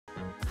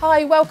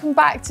Hi, welcome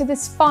back to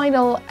this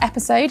final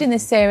episode in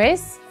this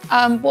series.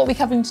 What are we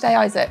covering today,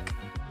 Isaac?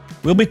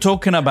 We'll be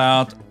talking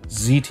about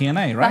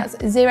ZTNA, right?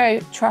 That's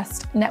Zero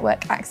Trust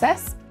Network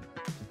Access.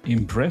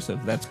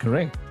 Impressive, that's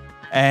correct.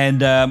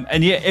 And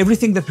yeah,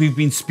 everything that we've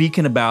been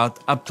speaking about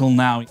up till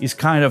now is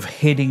kind of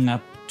heading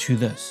up to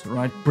this,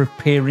 right?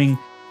 Preparing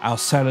our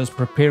sellers,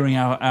 preparing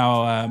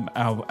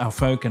our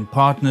folk and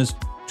partners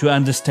to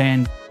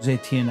understand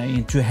ZTNA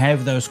and to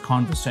have those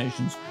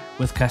conversations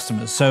with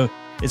customers. So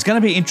it's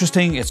going to be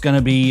interesting. It's going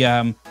to be,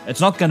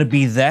 it's not going to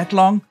be that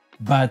long,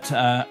 but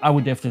I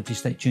would definitely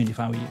stay tuned if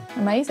I were you.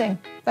 Amazing.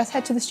 Let's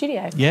head to the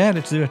studio. Yeah,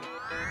 let's do it.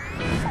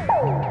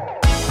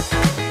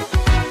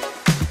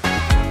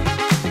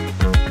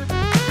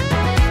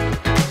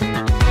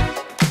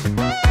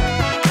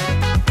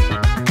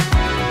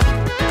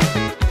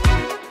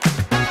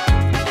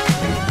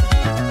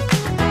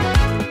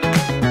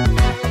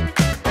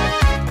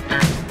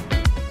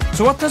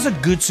 So what does a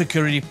good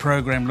security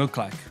program look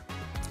like?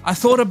 I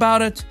thought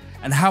about it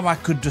and how I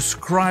could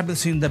describe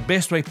this in the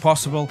best way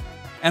possible.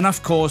 And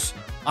of course,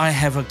 I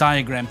have a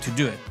diagram to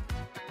do it.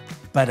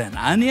 But an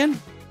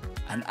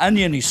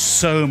onion is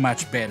so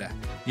much better.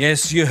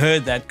 Yes, you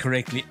heard that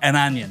correctly, an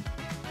onion.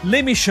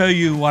 Let me show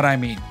you what I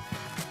mean.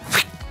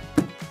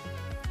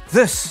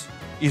 This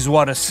is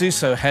what a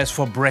CISO has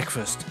for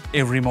breakfast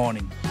every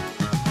morning.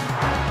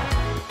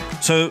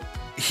 So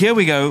here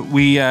we go.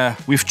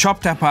 We've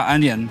chopped up our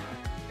onion.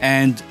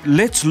 And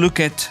let's look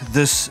at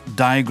this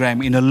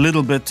diagram in a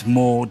little bit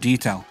more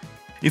detail.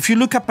 If you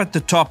look up at the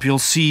top, you'll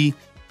see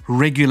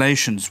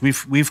regulations.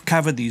 We've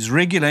covered these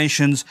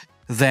regulations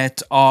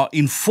that are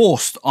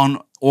enforced on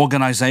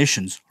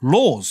organizations,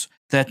 laws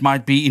that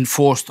might be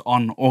enforced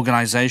on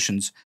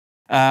organizations.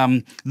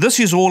 This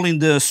is all in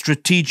the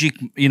strategic,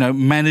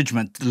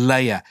 management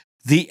layer,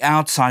 the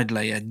outside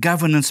layer,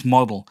 governance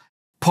model,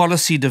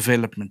 policy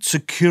development,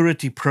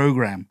 security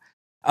program.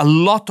 A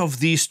lot of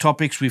these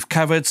topics we've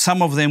covered,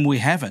 some of them we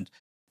haven't.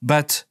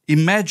 But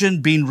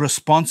imagine being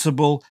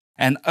responsible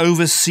and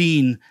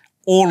overseeing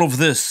all of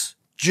this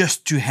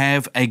just to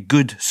have a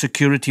good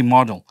security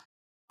model.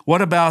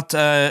 What about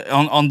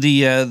on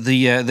the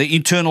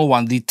internal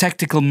one, the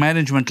tactical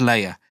management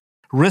layer,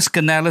 risk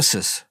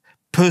analysis,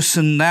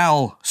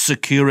 personnel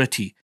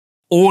security,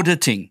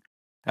 auditing,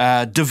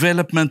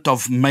 development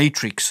of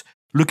matrix,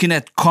 looking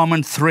at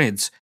common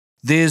threads?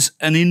 There's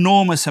an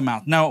enormous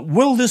amount. Now,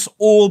 will this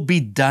all be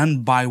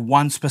done by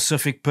one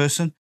specific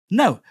person?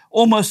 No,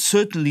 almost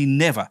certainly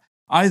never.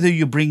 Either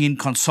you bring in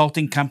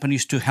consulting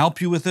companies to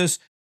help you with this,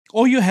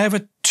 or you have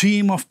a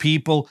team of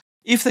people,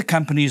 if the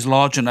company is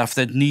large enough,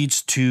 that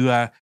needs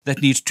to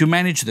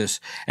manage this.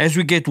 As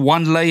we get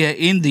one layer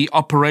in, the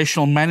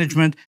operational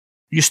management,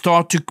 you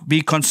start to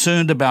be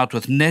concerned about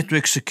with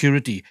network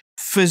security,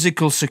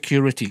 physical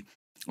security,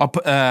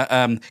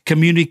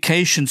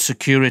 communication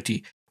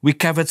security. We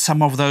covered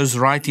some of those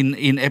right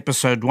in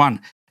episode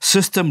 1.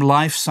 System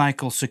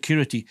lifecycle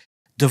security.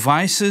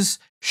 Devices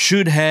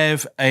should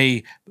have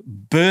a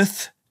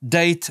birth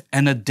date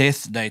and a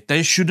death date.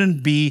 They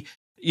shouldn't be,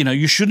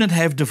 you shouldn't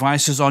have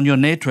devices on your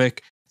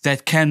network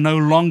that can no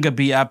longer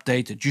be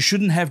updated. You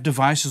shouldn't have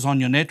devices on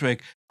your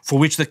network for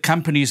which the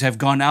companies have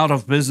gone out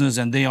of business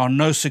and there are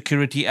no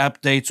security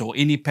updates or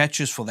any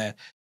patches for that.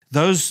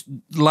 Those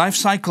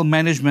lifecycle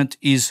management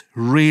is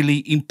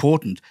really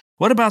important.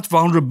 What about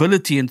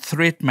vulnerability and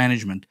threat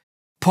management,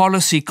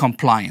 policy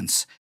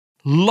compliance?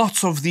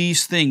 Lots of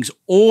these things,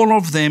 all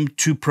of them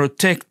to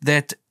protect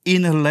that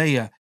inner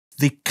layer,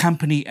 the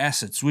company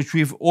assets, which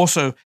we've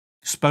also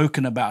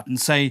spoken about and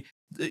say,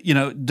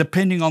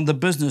 depending on the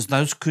business,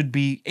 those could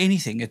be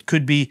anything. It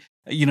could be,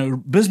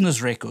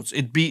 business records.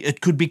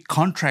 It could be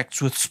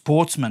contracts with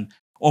sportsmen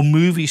or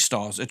movie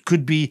stars. It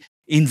could be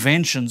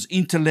inventions,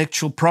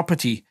 intellectual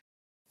property.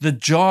 The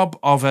job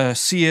of a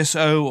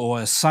CSO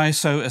or a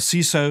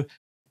CISO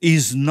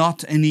is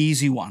not an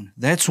easy one.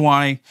 That's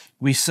why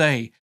we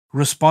say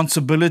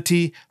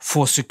responsibility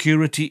for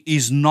security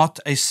is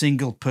not a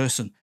single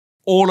person.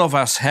 All of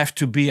us have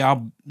to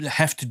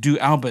do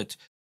our bit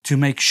to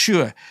make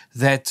sure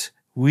that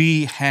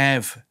we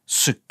have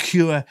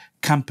secure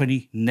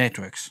company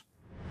networks.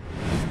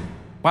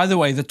 By the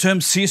way, the term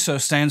CISO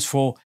stands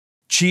for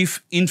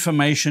Chief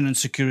Information and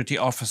Security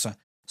Officer,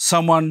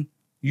 someone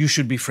you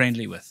should be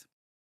friendly with.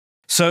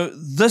 So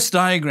this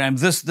diagram,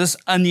 this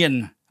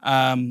onion,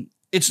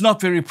 it's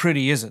not very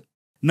pretty, is it?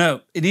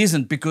 No, it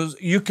isn't, because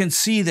you can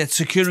see that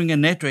securing a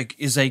network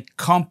is a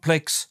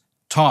complex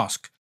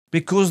task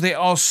because there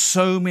are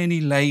so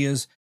many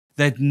layers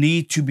that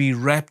need to be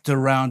wrapped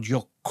around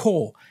your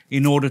core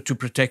in order to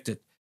protect it.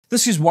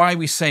 This is why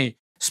we say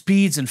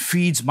speeds and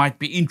feeds might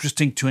be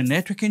interesting to a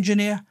network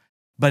engineer,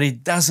 but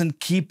it doesn't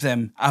keep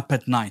them up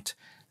at night.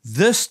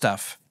 This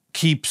stuff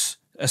keeps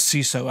a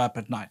CISO up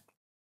at night.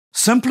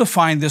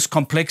 Simplifying this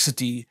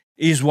complexity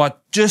is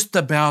what just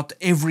about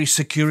every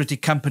security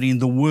company in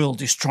the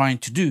world is trying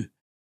to do,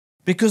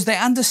 because they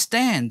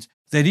understand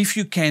that if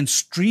you can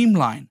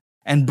streamline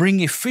and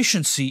bring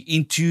efficiency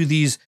into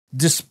these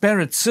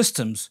disparate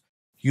systems,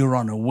 you're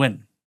on a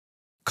win.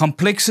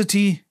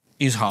 Complexity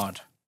is hard.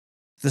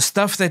 the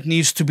stuff that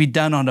needs to be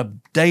done on a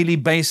daily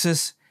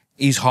basis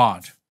is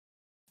hard.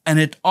 And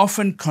it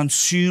often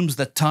consumes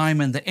the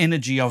time and the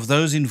energy of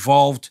those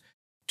involved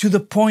to the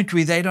point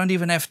where they don't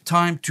even have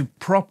time to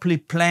properly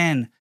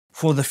plan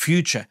for the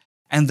future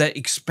and the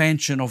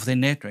expansion of their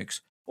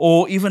networks,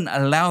 or even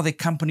allow their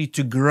company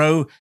to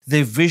grow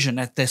their vision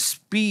at the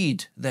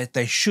speed that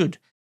they should.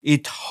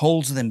 It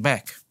holds them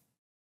back.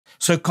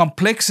 So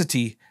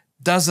complexity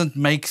doesn't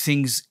make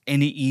things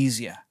any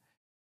easier.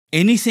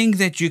 Anything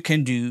that you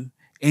can do,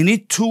 any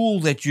tool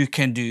that you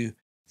can do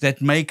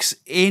that makes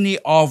any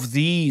of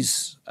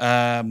these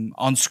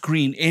on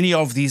screen, any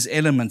of these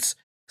elements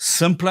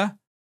simpler,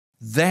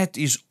 that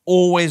is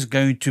always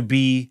going to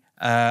be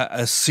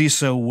a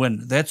CISO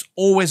win. That's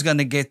always going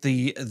to get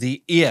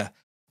the ear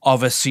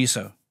of a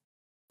CISO.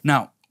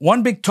 Now,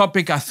 one big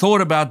topic I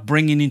thought about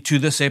bringing into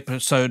this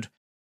episode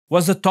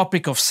was the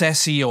topic of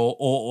SASE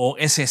or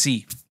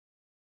SSE.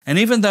 And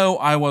even though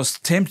I was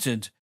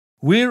tempted,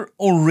 we've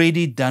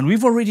already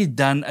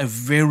done a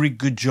very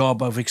good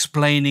job of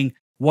explaining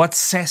what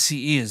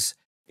SASE is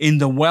in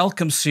the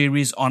Welcome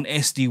series on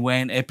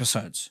SD-WAN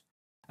episodes.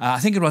 I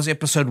think it was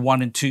episode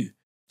 1 and 2.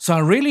 So I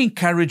really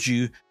encourage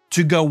you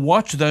to go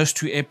watch those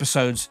 2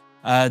 episodes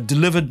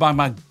delivered by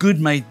my good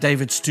mate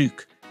David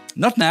Stuck.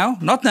 Not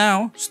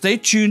now. Stay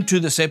tuned to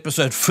this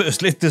episode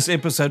first. Let this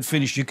episode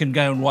finish. You can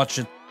go and watch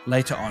it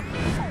later on.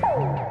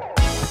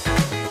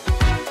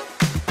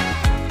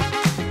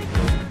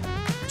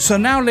 So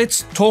now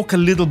let's talk a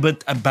little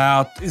bit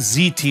about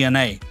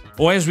ZTNA,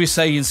 or as we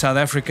say in South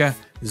Africa,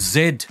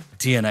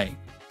 ZTNA.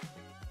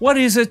 What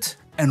is it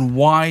and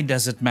why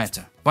does it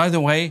matter? By the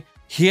way,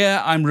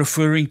 here I'm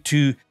referring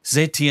to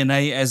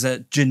ZTNA as a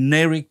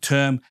generic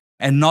term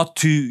and not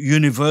to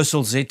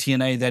universal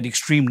ZTNA that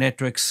Extreme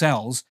Networks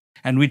sells,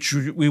 and which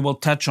we will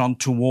touch on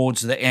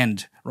towards the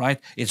end, right?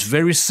 It's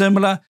very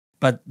similar,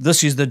 but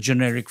this is the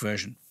generic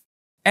version.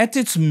 At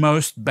its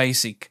most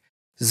basic,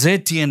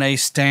 ZTNA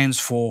stands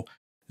for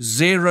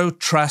Zero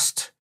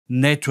Trust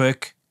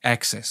Network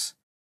Access.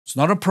 It's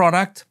not a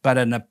product, but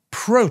an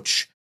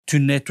approach to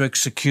network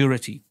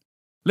security.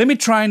 Let me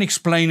try and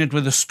explain it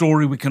with a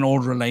story we can all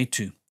relate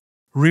to.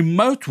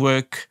 Remote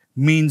work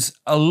means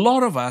a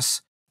lot of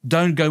us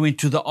don't go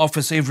into the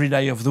office every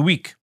day of the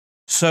week.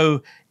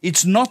 So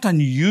it's not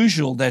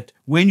unusual that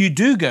when you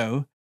do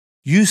go,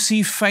 you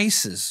see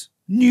faces,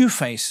 new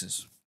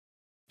faces.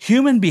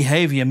 Human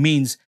behavior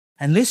means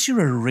unless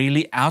you're a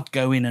really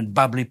outgoing and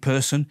bubbly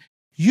person,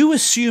 you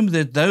assume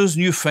that those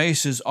new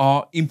faces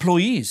are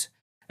employees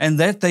and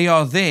that they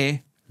are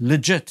there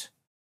legit.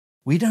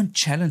 We don't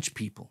challenge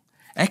people.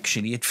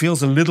 Actually, it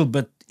feels a little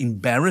bit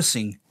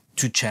embarrassing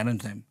to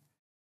challenge them.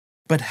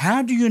 But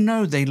how do you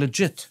know they're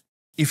legit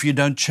if you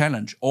don't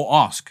challenge or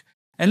ask?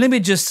 And let me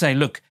just say,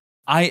 look,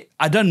 I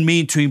don't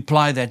mean to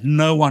imply that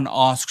no one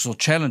asks or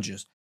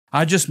challenges.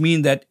 I just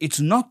mean that it's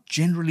not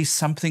generally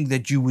something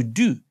that you would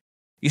do,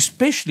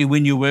 especially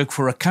when you work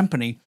for a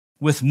company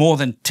with more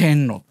than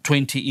 10 or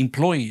 20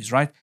 employees,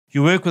 right?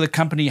 You work with a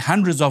company,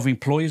 hundreds of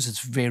employees, it's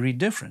very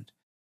different.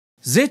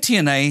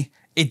 ZTNA,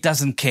 it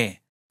doesn't care.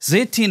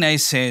 ZTNA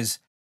says,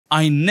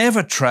 I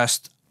never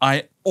trust,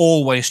 I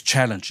always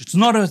challenge. It's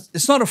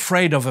not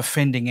afraid of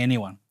offending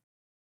anyone.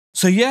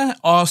 So here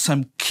are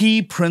some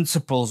key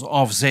principles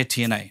of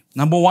ZTNA.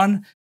 Number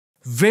 1,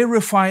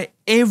 verify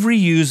every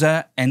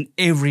user and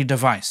every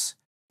device.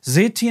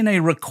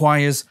 ZTNA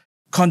requires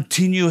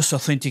continuous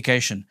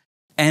authentication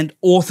and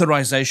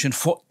authorization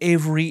for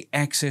every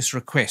access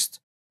request.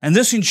 And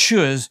this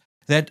ensures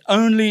that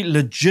only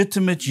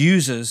legitimate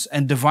users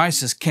and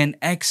devices can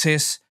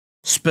access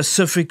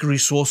specific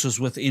resources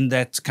within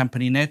that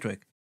company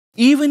network.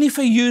 Even if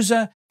a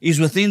user is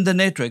within the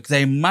network,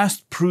 they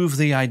must prove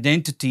their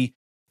identity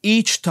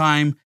each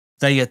time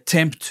they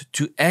attempt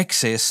to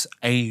access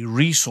a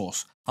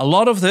resource. A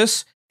lot of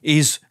this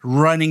is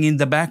running in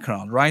the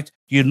background, right?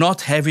 You're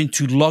not having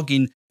to log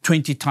in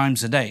 20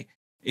 times a day.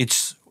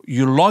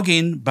 You log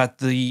in, but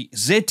the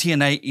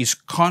ZTNA is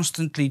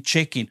constantly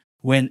checking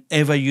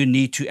whenever you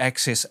need to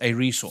access a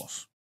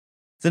resource.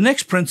 The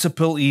next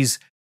principle is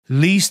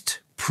least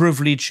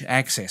privilege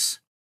access.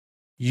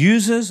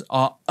 Users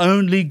are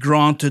only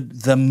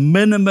granted the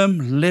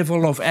minimum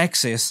level of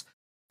access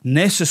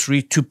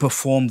necessary to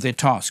perform their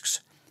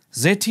tasks.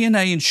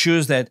 ZTNA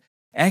ensures that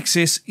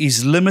access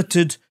is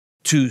limited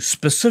to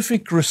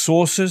specific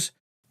resources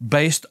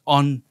based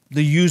on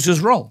the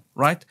user's role,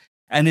 right?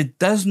 And it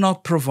does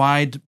not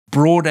provide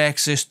broad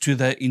access to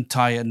the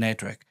entire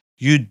network.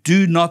 You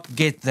do not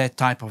get that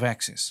type of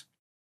access.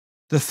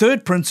 The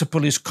third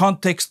principle is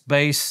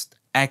context-based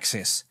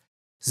access.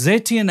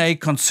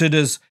 ZTNA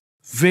considers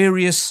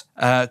various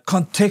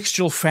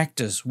contextual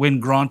factors when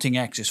granting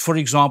access. For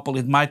example,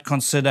 it might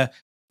consider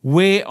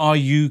where are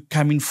you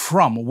coming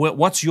from?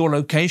 What's your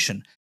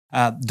location?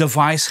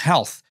 Device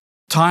health,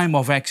 time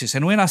of access.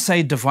 And when I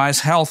say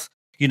device health,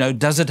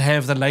 does it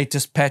have the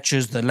latest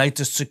patches, the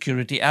latest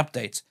security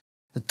updates?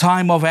 The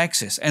time of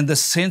access and the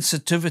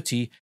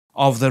sensitivity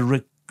of the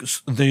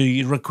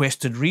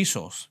requested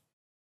resource.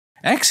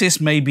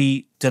 Access may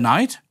be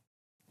denied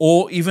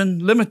or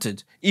even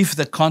limited if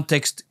the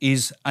context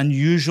is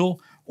unusual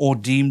or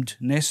deemed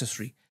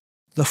necessary.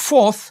 The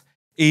fourth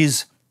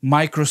is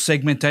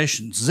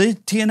microsegmentation.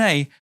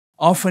 ZTNA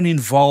often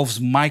involves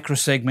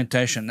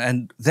microsegmentation,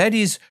 and that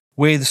is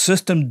where the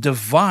system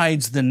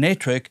divides the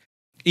network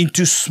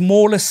into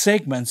smaller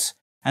segments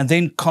and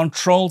then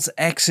controls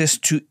access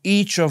to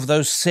each of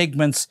those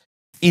segments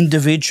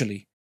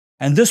individually.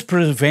 And this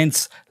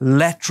prevents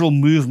lateral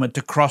movement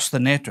across the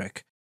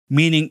network,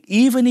 meaning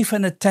even if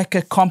an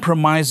attacker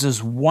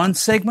compromises one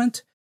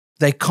segment,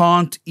 they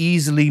can't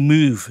easily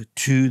move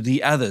to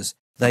the others.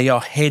 They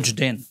are hedged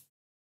in.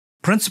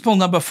 Principle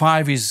number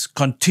 5 is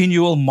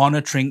continual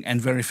monitoring and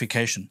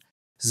verification.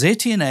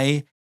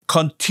 ZTNA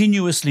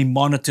continuously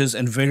monitors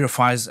and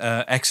verifies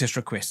access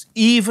requests,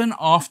 even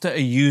after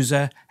a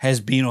user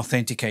has been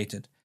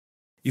authenticated.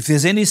 If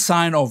there's any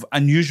sign of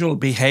unusual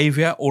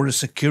behavior or a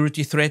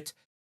security threat,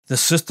 the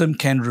system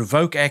can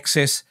revoke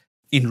access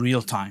in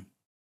real time.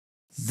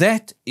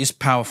 That is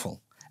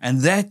powerful,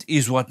 and that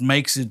is what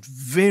makes it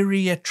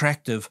very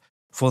attractive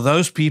for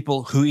those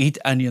people who eat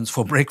onions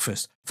for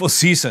breakfast, for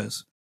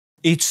CISOs.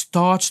 It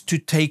starts to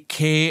take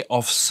care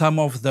of some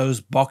of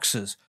those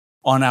boxes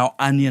on our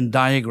onion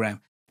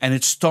diagram, and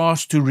it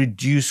starts to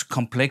reduce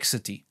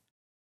complexity.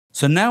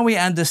 So now we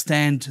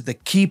understand the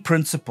key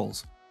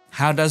principles.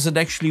 How does it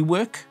actually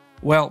work?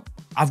 Well,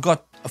 I've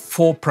got a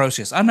 4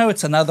 process. I know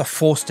it's another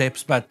 4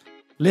 steps, but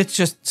let's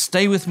just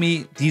stay with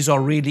me. These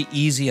are really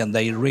easy and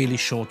they're really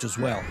short as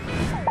well.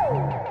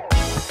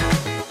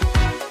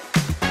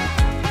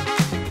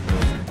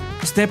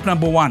 Step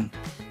number 1,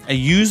 a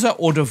user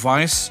or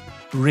device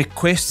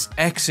requests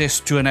access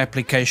to an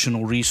application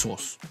or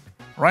resource,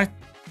 right?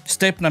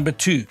 Step number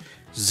 2,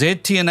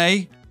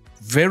 ZTNA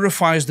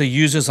verifies the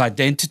user's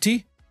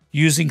identity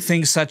using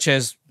things such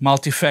as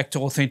multi-factor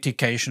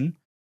authentication,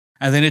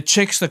 and then it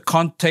checks the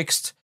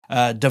context,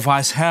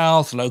 device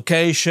health,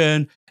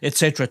 location,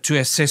 etc. to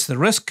assess the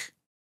risk.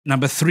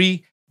 Number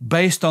 3,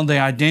 based on the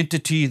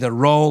identity, the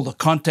role, the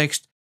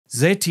context,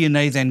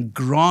 ZTNA then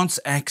grants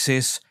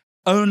access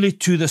only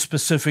to the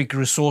specific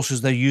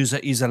resources the user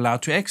is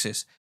allowed to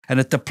access, and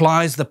it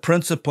applies the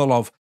principle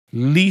of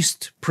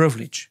least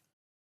privilege.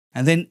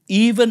 And then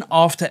even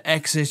after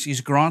access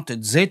is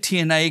granted,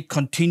 ZTNA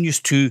continues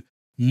to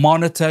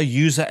monitor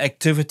user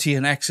activity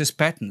and access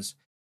patterns.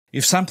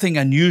 If something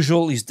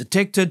unusual is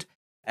detected,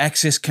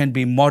 access can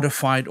be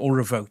modified or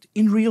revoked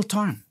in real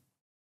time.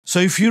 So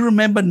if you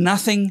remember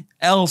nothing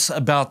else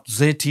about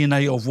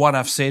ZTNA of what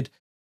I've said,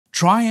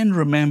 try and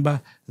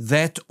remember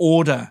that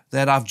order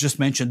that I've just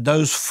mentioned,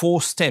 those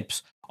 4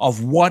 steps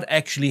of what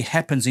actually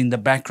happens in the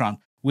background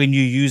when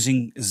you're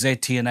using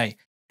ZTNA.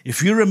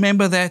 If you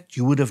remember that,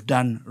 you would have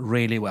done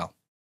really well.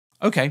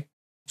 Okay,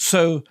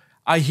 so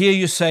I hear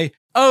you say,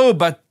 oh,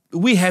 but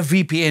we have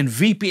VPN.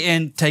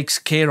 VPN takes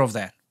care of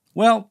that.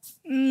 Well,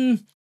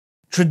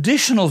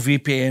 traditional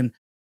VPN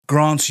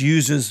grants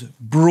users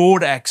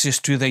broad access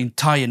to the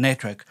entire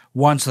network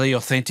once they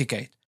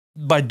authenticate.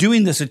 By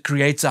doing this, it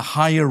creates a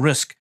higher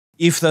risk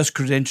if those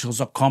credentials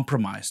are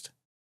compromised.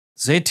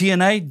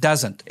 ZTNA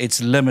doesn't.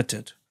 It's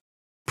limited.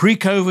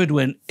 Pre-COVID,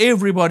 when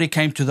everybody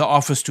came to the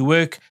office to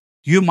work,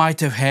 you might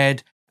have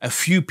had a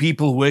few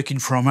people working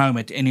from home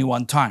at any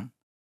one time.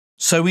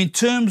 So in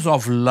terms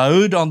of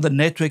load on the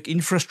network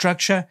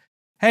infrastructure,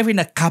 having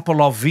a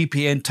couple of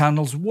VPN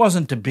tunnels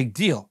wasn't a big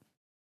deal.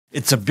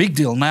 It's a big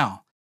deal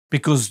now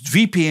because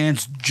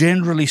VPNs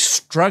generally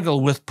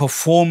struggle with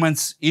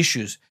performance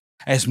issues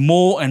as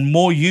more and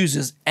more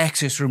users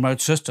access remote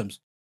systems.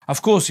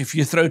 Of course, if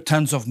you throw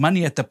tons of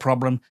money at the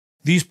problem,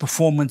 these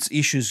performance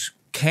issues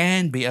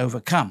can be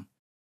overcome.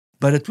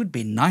 But it would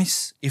be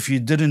nice if you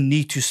didn't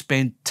need to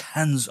spend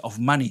tons of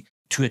money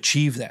to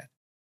achieve that.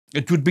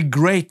 It would be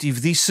great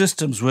if these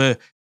systems were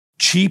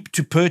cheap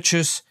to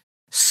purchase,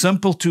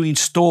 simple to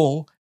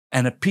install,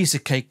 and a piece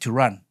of cake to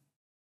run.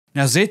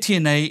 Now,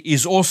 ZTNA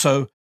is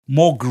also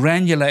more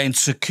granular and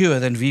secure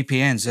than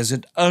VPNs, as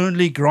it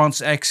only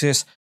grants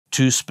access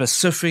to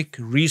specific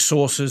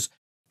resources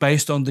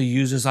based on the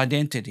user's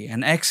identity,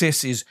 and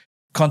access is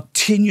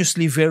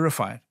continuously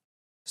verified.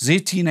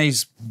 ZTNA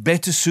is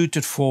better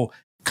suited for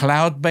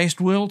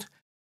cloud-based world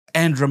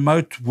and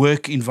remote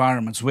work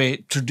environments where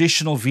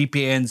traditional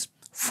VPNs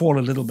fall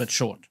a little bit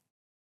short.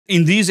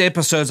 In these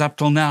episodes up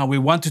till now, we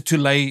wanted to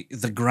lay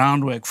the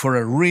groundwork for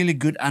a really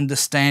good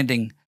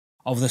understanding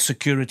of the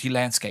security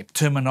landscape,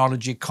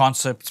 terminology,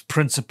 concepts,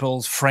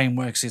 principles,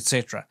 frameworks,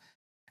 etc.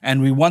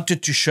 And we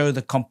wanted to show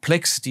the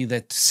complexity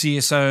that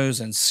CSOs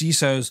and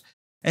CISOs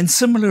and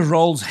similar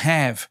roles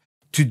have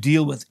to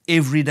deal with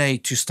every day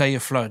to stay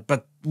afloat.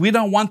 But we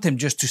don't want them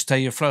just to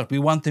stay afloat. We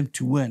want them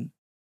to win.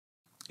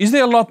 Is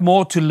there a lot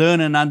more to learn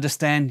and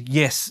understand?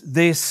 Yes,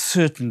 there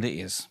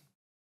certainly is.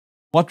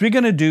 What we're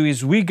going to do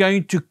is we're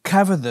going to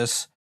cover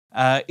this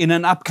in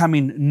an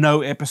upcoming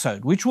No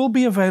episode, which will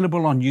be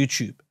available on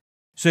YouTube.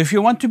 So if you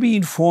want to be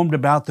informed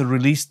about the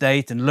release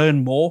date and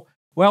learn more,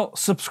 well,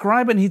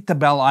 subscribe and hit the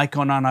bell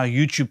icon on our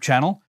YouTube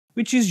channel,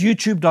 which is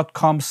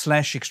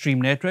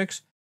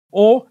youtube.com/extremenetworks,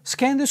 or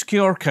scan this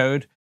QR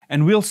code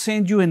and we'll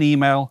send you an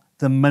email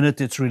the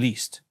minute it's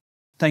released.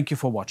 Thank you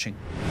for watching.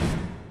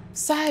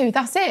 So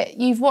that's it.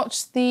 You've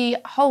watched the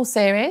whole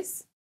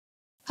series,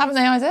 haven't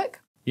they, Isaac?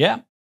 Yeah,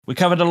 we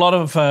covered a lot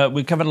of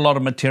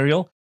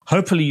material.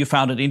 Hopefully you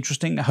found it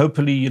interesting.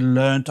 Hopefully you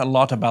learned a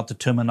lot about the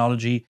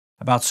terminology,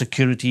 about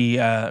security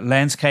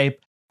landscape,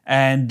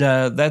 and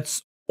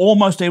that's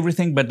almost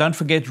everything. But don't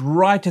forget,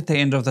 right at the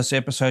end of this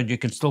episode, you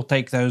can still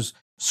take those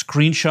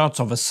screenshots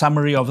of a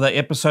summary of the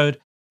episode.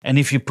 And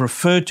if you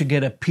prefer to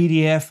get a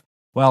PDF,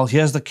 well,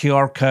 here's the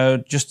QR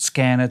code. Just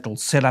scan it. It'll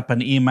set up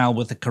an email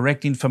with the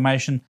correct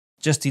information.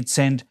 Just hit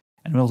send,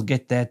 and we'll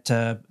get that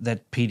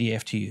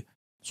PDF to you.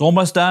 It's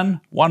almost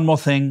done. One more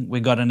thing. We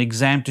got an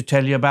exam to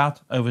tell you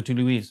about. Over to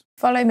Louise.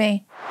 Follow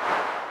me.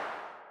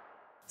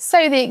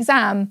 So the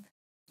exam,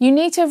 you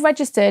need to have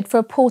registered for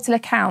a portal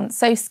account.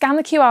 So scan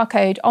the QR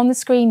code on the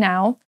screen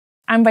now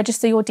and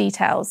register your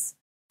details.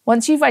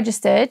 Once you've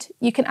registered,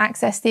 you can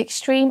access the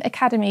Extreme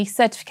Academy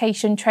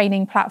certification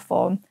training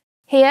platform.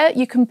 Here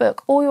you can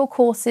book all your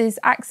courses,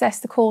 access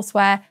the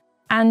courseware,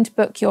 and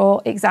book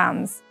your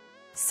exams.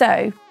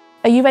 So,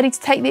 are you ready to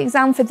take the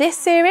exam for this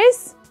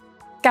series?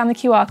 Scan the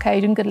QR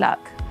code and good luck.